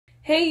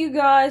Hey you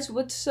guys,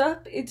 what's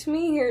up? It's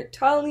me here,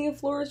 Talia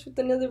Flores with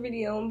another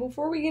video, and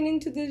before we get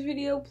into this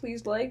video,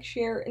 please like,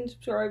 share, and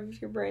subscribe if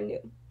you're brand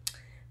new.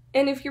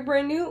 And if you're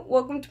brand new,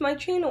 welcome to my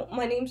channel.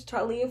 My name's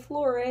Talia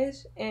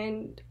Flores,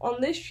 and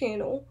on this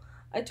channel,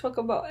 I talk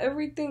about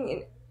everything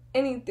and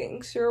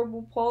anything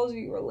cerebral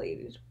palsy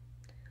related.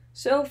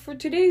 So for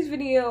today's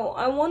video,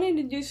 I wanted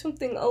to do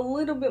something a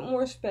little bit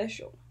more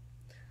special.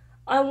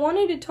 I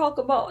wanted to talk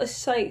about a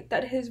site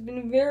that has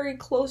been very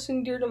close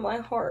and dear to my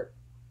heart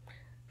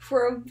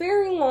for a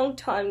very long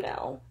time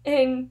now,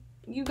 and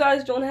you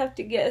guys don't have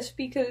to guess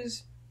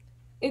because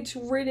it's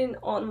written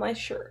on my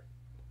shirt.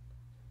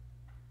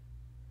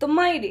 The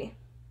Mighty.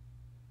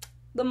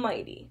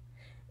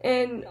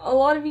 And a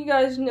lot of you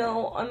guys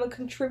know I'm a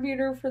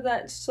contributor for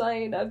that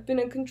site. I've been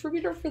a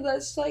contributor for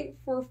that site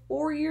for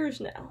 4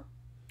 years now.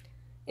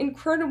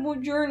 Incredible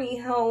journey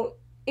how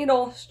it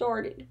all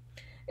started.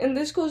 And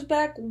this goes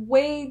back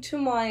way to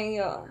my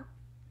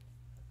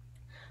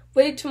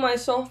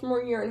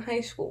sophomore year in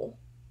high school.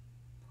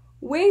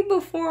 Way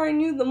before I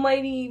knew the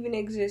Mighty even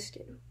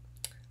existed.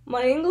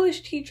 My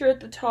English teacher at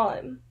the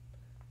time,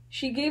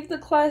 she gave the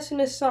class an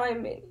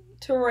assignment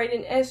to write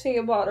an essay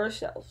about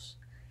ourselves,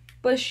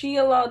 but she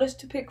allowed us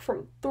to pick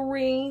from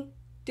 3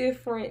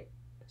 different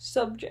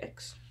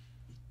subjects.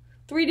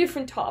 3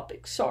 different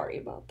topics, sorry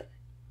about that.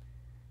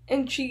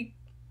 And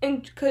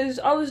because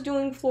I was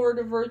doing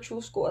Florida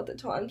virtual school at the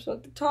time, so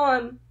at the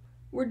time,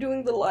 we're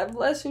doing the live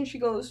lesson, she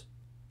goes,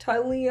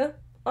 "Talia,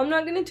 I'm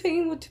not going to tell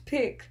you what to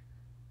pick,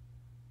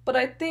 but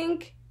I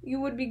think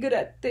you would be good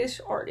at this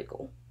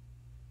article.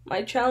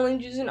 My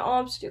challenges and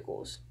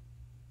obstacles,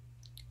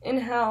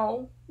 and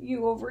how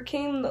you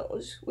overcame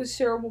those with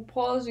cerebral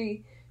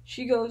palsy."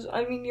 She goes,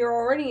 "I mean, you're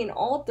already an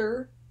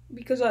author,"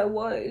 because I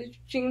was.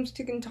 James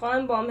Tick and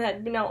Time Bomb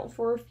had been out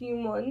for a few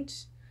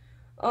months.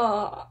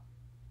 I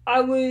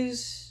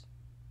was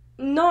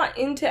not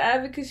into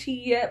advocacy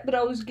yet, but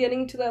I was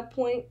getting to that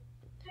point.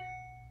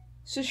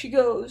 So she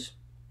goes,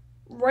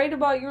 "Write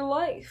about your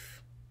life."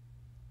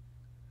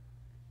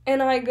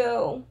 And I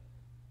go,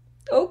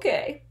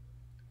 "Okay."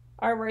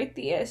 I write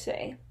the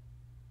essay,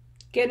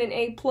 get an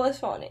A+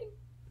 on it,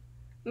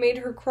 made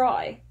her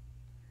cry,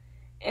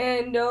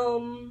 and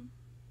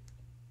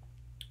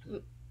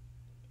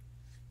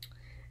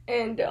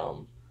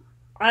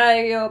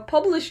I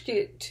published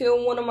it to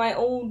one of my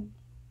old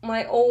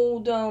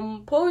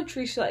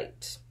poetry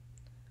sites.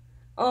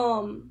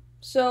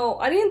 So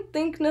I didn't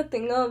think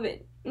nothing of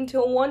it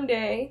until one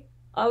day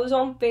I was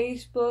on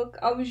Facebook.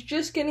 I was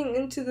just getting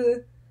into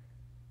the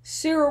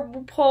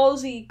cerebral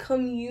palsy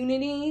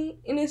community,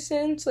 in a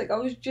sense. Like, I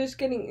was just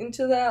getting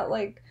into that.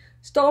 Like,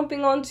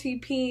 Stomping on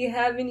CP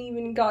haven't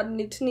even gotten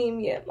its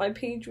name yet. My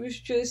page was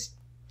just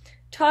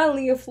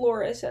Talia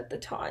Flores at the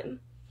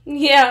time.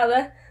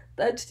 Yeah,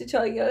 that's to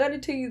tell you. I gotta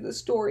tell you the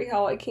story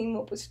how I came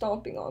up with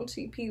Stomping on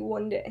CP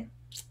one day.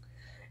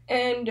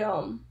 And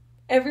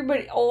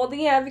everybody, all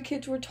the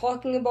advocates were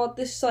talking about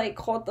this site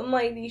called The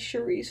Mighty.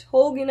 Cherise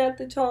Hogan at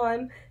the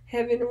time,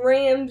 Heaven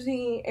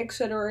Ramsey,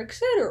 etc.,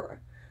 etc.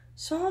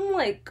 So I'm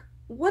like,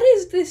 what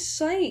is this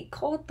site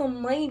called The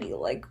Mighty?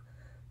 Like,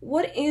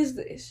 what is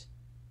this?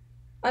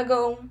 I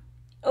go,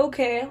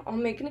 okay, I'll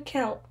make an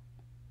account.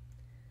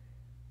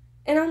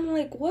 And I'm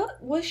like,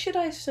 what should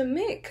I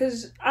submit?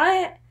 Because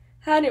I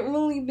hadn't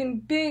really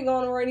been big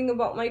on writing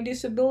about my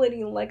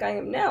disability like I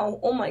am now.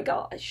 Oh my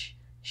gosh.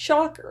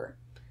 Shocker.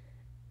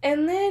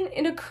 And then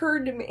it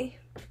occurred to me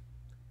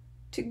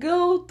to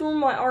go through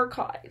my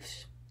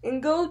archives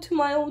and go to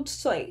my old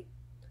site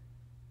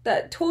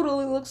that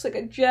totally looks like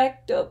a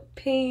jacked up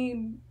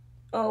paid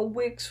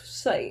Wix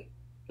site,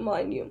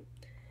 mind you.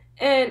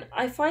 And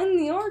I find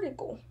the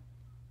article.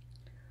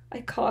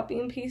 I copy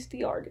and paste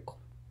the article.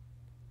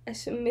 I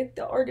submit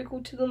the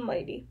article to The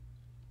Mighty.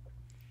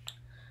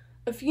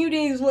 A few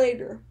days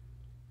later,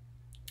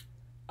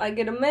 I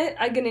get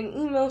an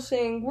email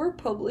saying, "We're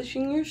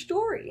publishing your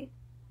story."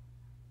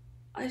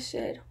 I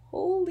said,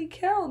 "Holy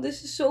cow,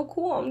 this is so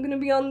cool. I'm gonna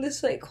be on this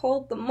site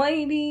called The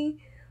Mighty.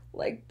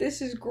 Like,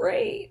 this is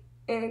great."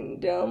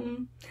 And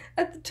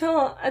at the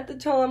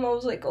time I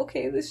was like,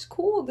 okay, this is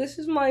cool. This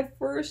is my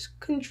first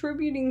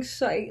contributing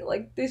site.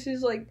 Like, this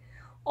is like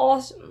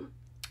awesome.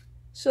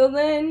 So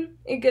then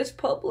it gets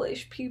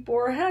published. People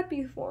are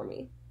happy for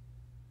me.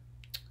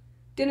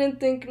 Didn't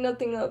think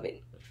nothing of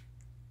it.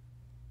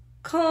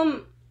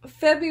 Come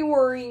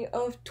February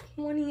of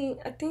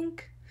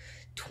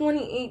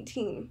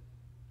 2018.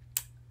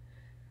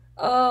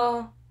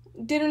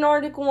 Did an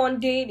article on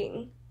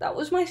dating. That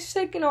was my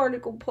second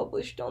article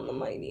published on The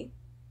Mighty.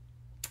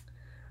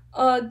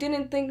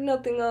 Didn't think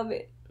nothing of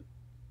it.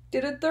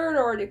 Did a third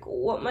article,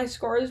 What My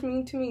Scars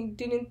Mean to Me.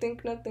 Didn't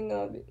think nothing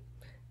of it.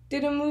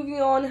 Did a movie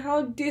on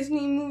how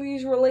Disney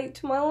movies relate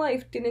to my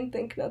life. Didn't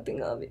think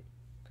nothing of it.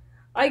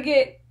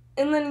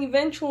 And then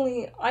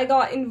eventually I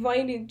got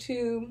invited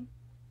to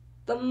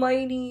The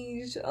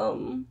Mighty's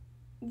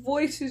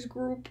Voices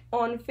group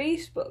on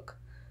Facebook,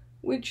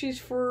 which is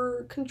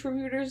for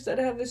contributors that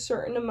have a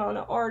certain amount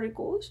of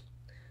articles.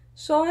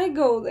 So I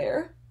go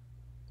there,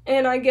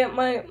 and I get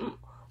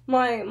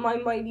my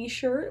Mighty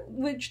shirt,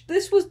 which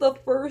this was the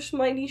first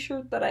Mighty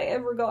shirt that I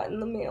ever got in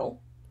the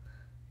mail.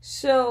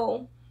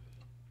 So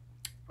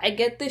I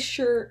get this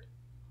shirt,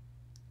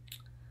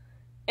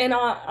 and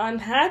I'm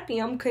happy.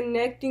 I'm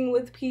connecting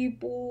with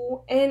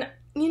people, and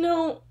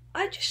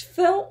I just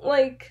felt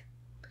like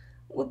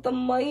with the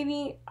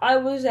Mighty, I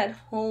was at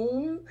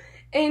home,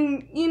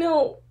 and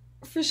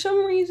for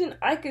some reason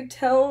I could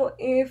tell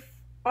if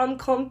I'm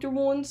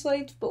comfortable in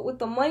sites, but with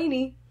the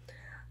Mighty,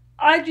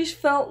 I just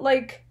felt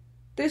like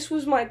this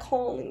was my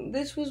calling.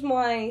 This was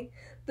my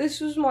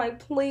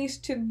place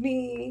to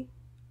be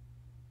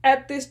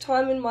at this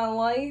time in my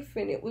life,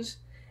 and it was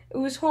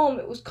home.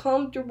 It was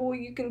comfortable.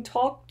 You can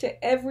talk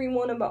to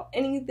everyone about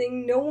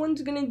anything. No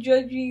one's gonna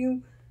judge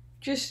you.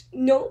 Just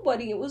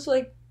nobody. It was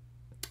like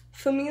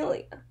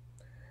familia.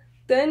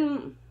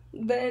 Then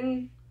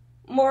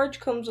March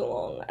comes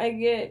along.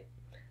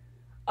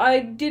 I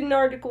did an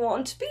article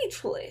on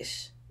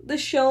Speechless, the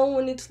show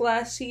in its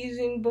last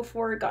season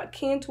before it got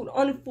canceled.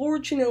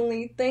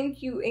 Unfortunately,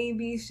 thank you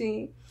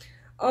ABC.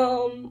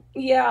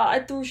 Yeah, I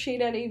threw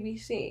shade at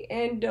ABC,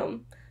 and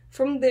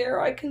from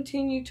there I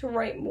continued to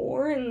write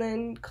more, and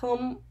then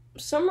come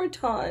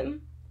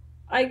summertime,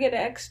 I get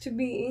asked to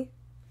be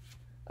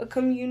a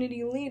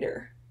community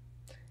leader.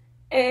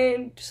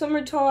 And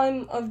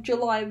summertime of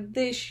July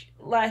this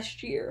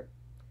last year,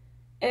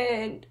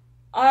 and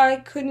I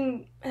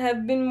couldn't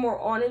have been more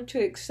honored to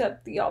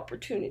accept the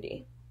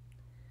opportunity.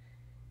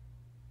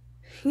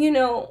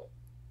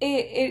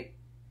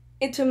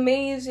 It's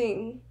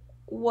amazing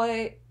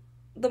what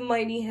the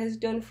Mighty has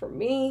done for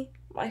me,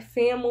 my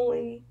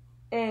family,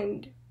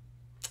 and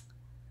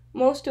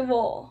most of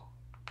all,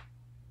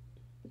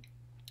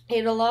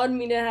 it allowed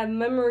me to have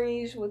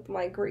memories with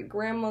my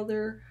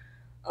great-grandmother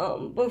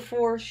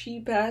before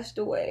she passed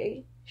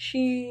away.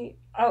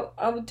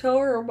 I would tell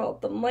her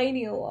about the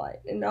Mighty a lot,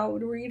 and I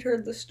would read her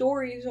the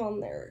stories on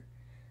there.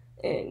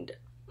 And,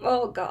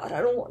 oh God, I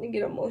don't want to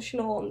get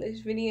emotional on this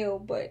video,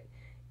 but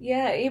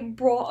yeah, it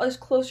brought us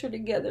closer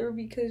together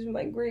because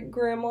my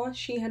great-grandma,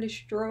 she had a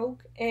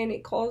stroke, and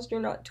it caused her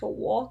not to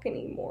walk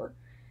anymore.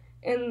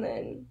 And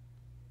then,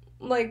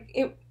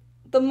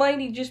 the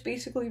Mighty just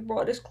basically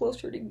brought us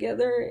closer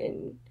together,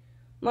 and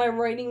my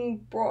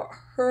writing brought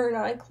her and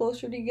I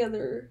closer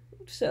together.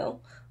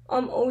 So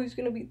I'm always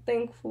going to be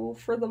thankful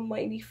for the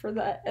Mighty for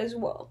that as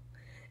well.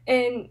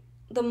 And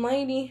the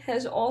Mighty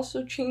has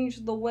also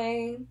changed the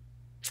way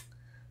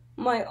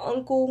my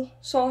uncle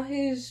saw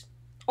his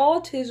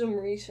autism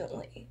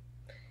recently.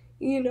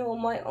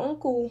 My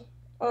uncle,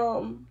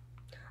 it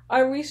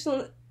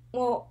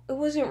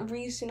wasn't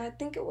recent. I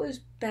think it was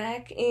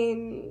back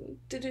in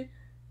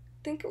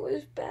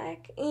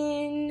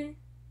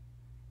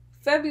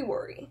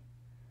February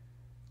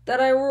that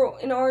I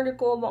wrote an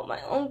article about my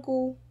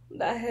uncle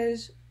that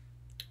has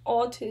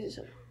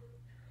autism.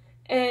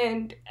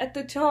 And at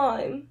the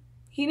time,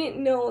 he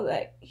didn't know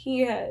that he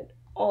had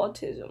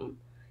autism.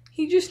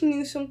 He just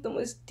knew something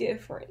was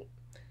different.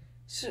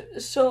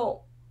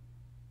 So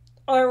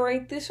I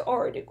write this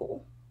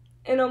article,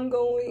 and I'm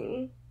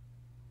going,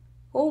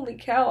 holy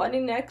cow, I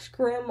didn't ask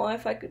Grandma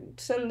if I could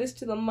send this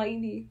to the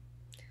Mighty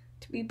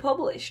to be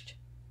published.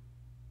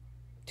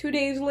 2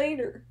 days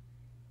later,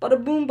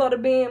 bada boom,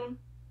 bada bam,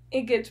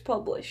 it gets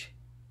published.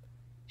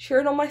 Share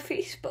it on my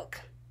Facebook.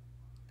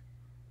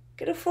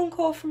 Get a phone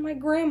call from my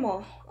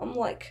grandma. I'm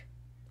like,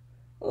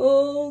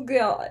 oh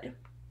God.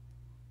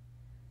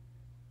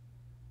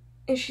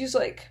 And she's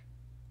like,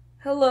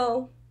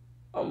 hello.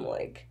 I'm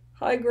like,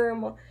 hi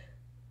Grandma.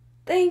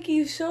 Thank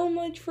you so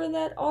much for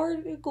that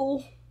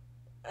article.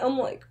 I'm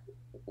like,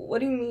 what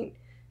do you mean?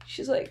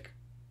 She's like,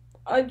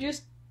 I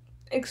just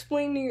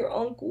explained to your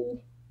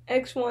uncle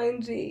X, Y,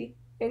 and Z,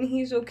 and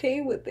he's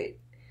okay with it.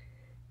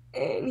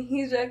 And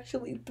he's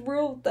actually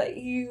thrilled that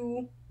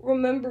you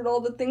remembered all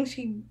the things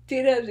he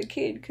did as a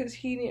kid, because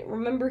he didn't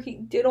remember he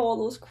did all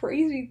those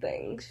crazy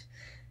things.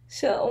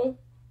 So,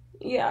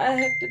 yeah, I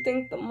have to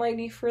thank the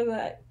Mighty for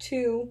that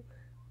too,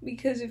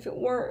 because if it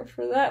weren't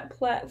for that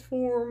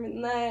platform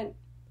and the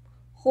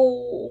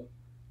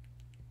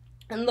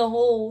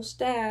whole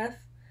staff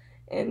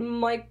and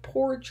Mike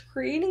Porch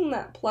creating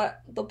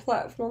the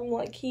platform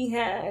like he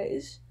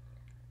has,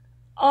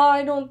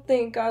 I don't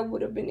think I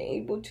would have been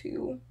able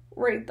to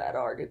write that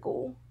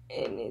article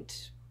in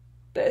its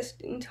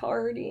best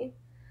entirety.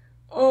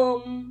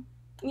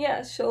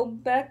 Yeah, so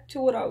back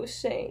to what I was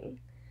saying.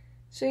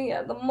 So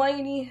yeah, the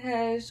Mighty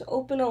has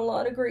opened a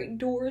lot of great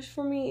doors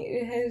for me.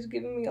 It has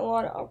given me a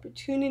lot of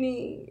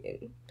opportunity,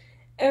 and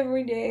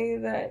every day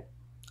that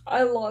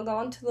I log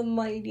on to the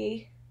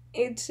Mighty,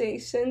 it's a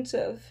sense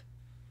of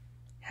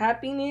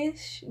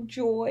happiness,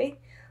 joy.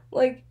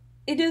 Like,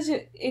 it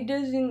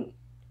doesn't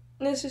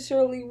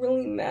necessarily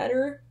really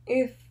matter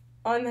if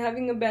I'm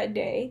having a bad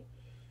day.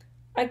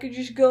 I could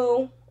just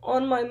go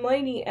on my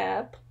Mighty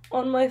app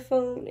on my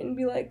phone and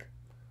be like,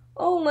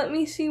 oh, let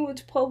me see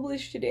what's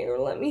published today, or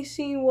let me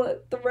see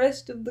what the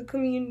rest of the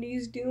community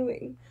is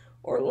doing,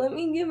 or let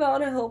me give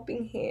out a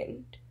helping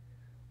hand,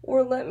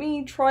 or let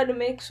me try to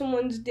make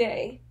someone's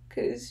day,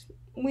 because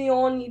we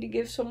all need to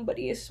give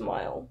somebody a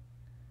smile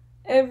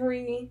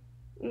every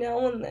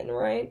now and then,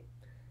 right?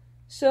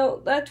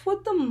 So that's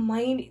what the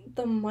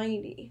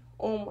mighty,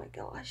 oh my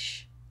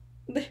gosh.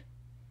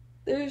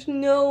 There's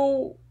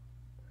no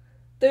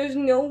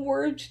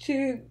words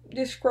to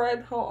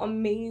describe how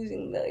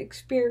amazing the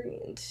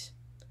experience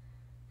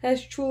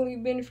has truly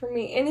been for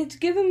me. And it's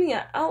given me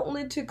an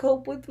outlet to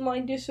cope with my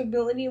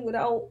disability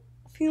without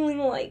feeling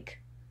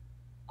like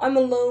I'm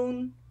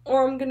alone,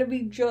 or I'm gonna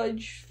be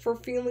judged for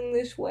feeling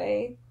this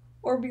way,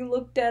 or be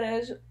looked at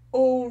as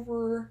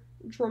over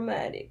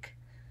dramatic.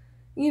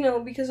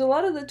 Because a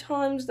lot of the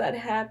times that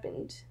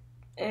happened,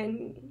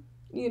 and,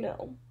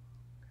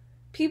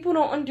 people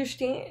don't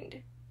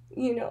understand.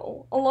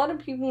 A lot of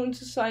people in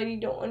society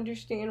don't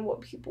understand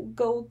what people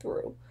go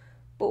through.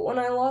 But when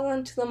I log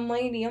on to the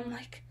mighty, I'm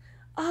like,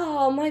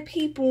 my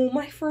people,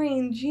 my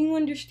friends, you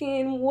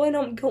understand what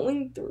I'm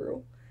going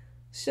through.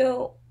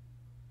 So,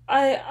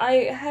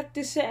 I have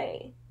to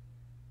say,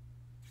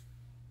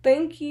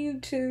 thank you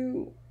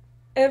to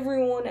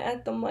everyone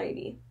at the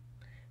mighty.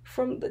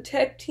 From the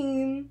tech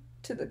team,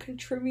 to the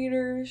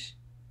contributors,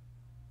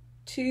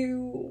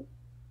 to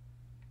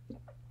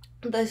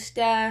the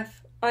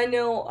staff. I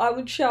know I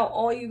would shout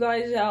all you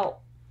guys out,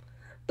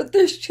 but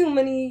there's too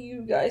many of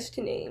you guys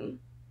to name.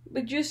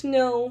 But just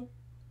know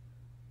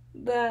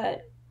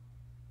that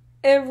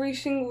every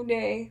single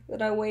day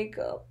that I wake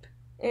up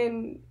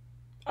and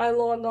I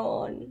log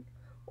on,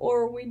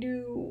 or we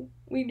do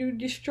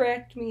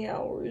distract me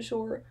hours,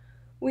 or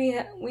we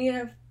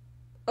have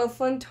a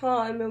fun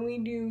time and we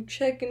do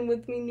check-in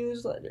with me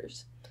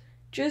newsletters,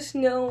 just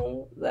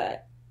know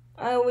that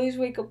I always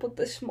wake up with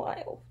a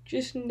smile,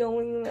 just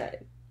knowing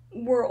that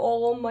we're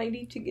all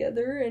mighty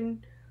together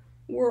and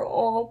we're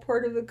all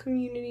part of a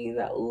community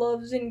that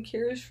loves and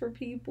cares for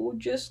people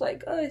just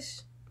like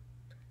us,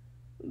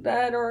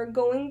 that are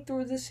going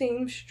through the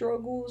same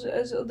struggles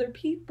as other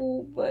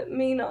people but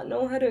may not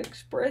know how to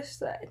express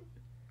that.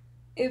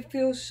 It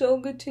feels so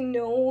good to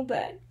know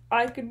that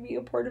I could be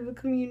a part of a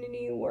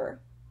community where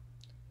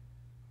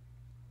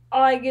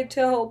I get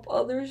to help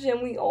others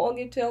and we all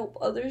get to help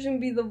others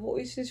and be the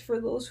voices for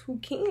those who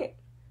can't.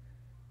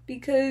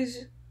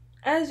 Because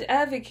as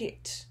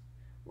advocates,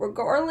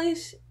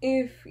 regardless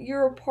if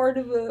you're a part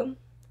of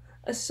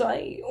a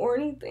site or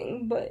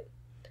anything, but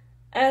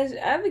as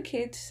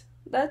advocates,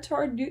 that's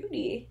our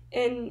duty.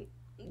 And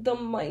the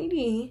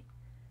mighty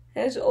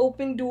has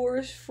opened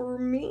doors for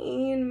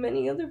me and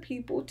many other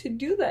people to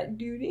do that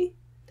duty.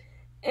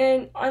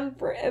 And I'm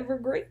forever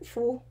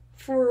grateful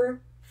for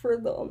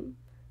them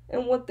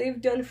and what they've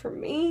done for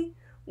me,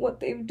 what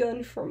they've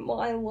done for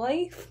my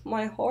life,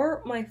 my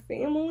heart, my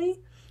family,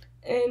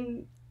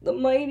 and the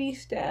mighty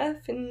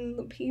staff and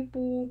the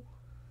people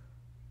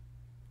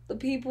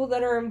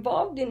that are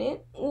involved in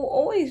it will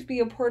always be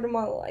a part of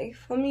my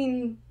life. I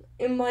mean,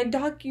 in my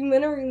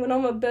documentary, when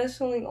I'm a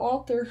best-selling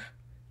author,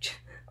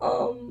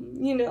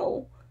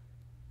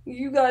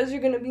 you guys are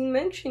going to be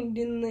mentioned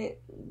in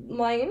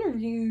my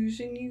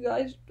interviews, and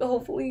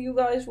hopefully you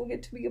guys will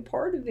get to be a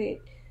part of it.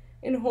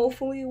 And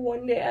hopefully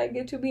one day I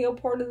get to be a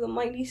part of the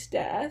mighty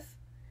staff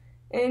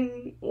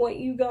and what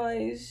you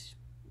guys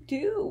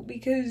do.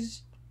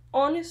 Because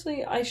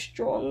honestly, I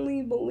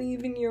strongly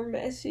believe in your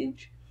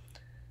message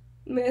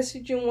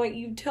and what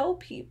you tell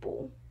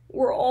people.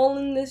 We're all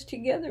in this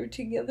together.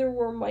 Together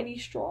we're mighty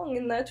strong,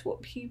 and that's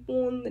what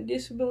people in the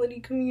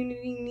disability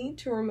community need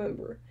to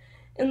remember.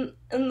 And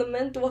the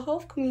mental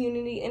health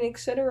community, and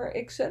etc.,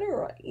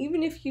 etc.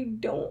 Even if you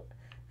don't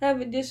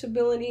have a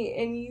disability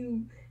and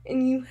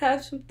you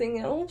have something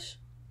else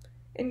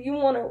and you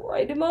want to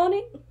write about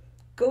it,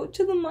 go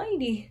to the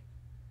mighty.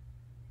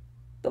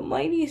 The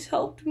mighty's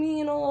helped me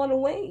in a lot of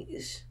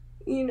ways.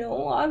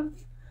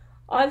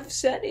 I've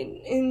said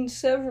it in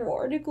several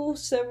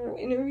articles, several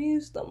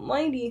interviews. The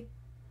mighty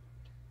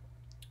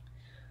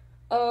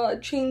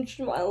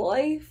changed my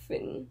life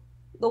and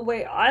the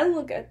way I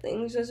look at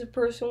things as a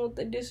person with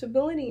a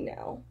disability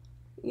now.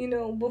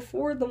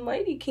 Before the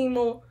mighty came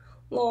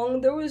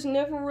along, there was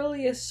never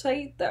really a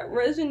site that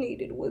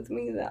resonated with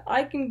me that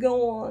I can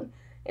go on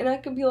and I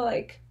could be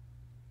like,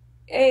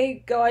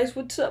 hey guys,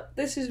 what's up?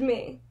 This is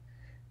me.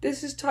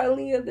 This is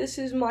Tylea. This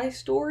is my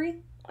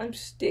story. I'm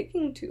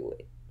sticking to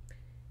it.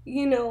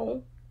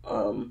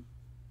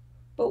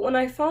 But when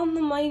I found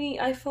the mighty,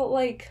 I felt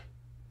like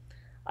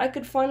I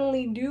could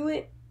finally do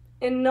it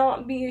and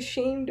not be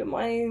ashamed of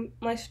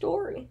my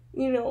story.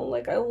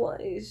 Like I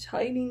was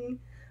hiding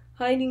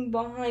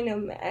behind a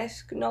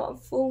mask,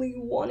 not fully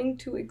wanting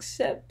to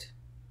accept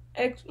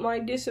my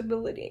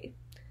disability.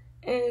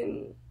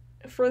 And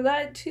for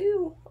that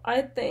too,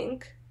 I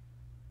thank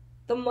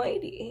the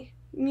mighty.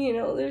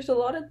 There's a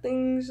lot of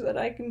things that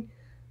I can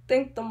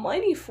thank the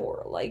mighty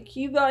for. Like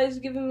you guys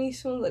giving me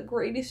some of the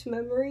greatest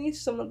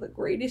memories, some of the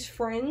greatest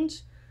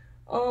friends.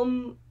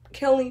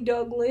 Kelly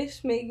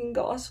Douglas, Megan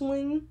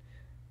Gosselin,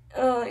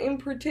 in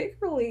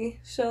particularly.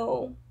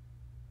 So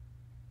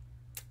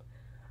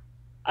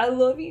I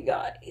love you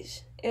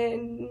guys,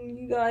 and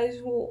you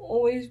guys will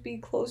always be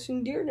close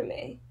and dear to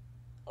me.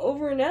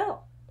 Over and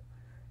out.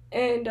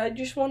 And I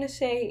just want to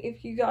say,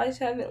 if you guys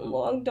haven't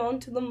logged on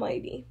to the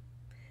Mighty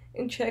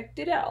and checked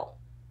it out,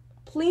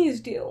 please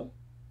do.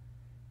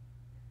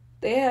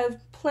 They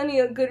have plenty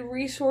of good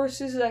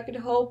resources that could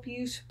help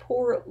you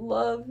support,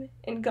 love,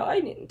 and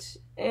guidance.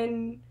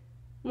 And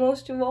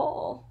most of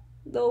all,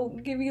 they'll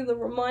give you the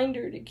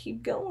reminder to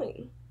keep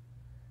going.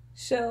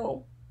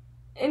 So,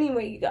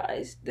 anyway, you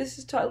guys, this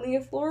is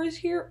Talia Flores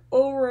here,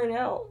 over and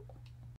out.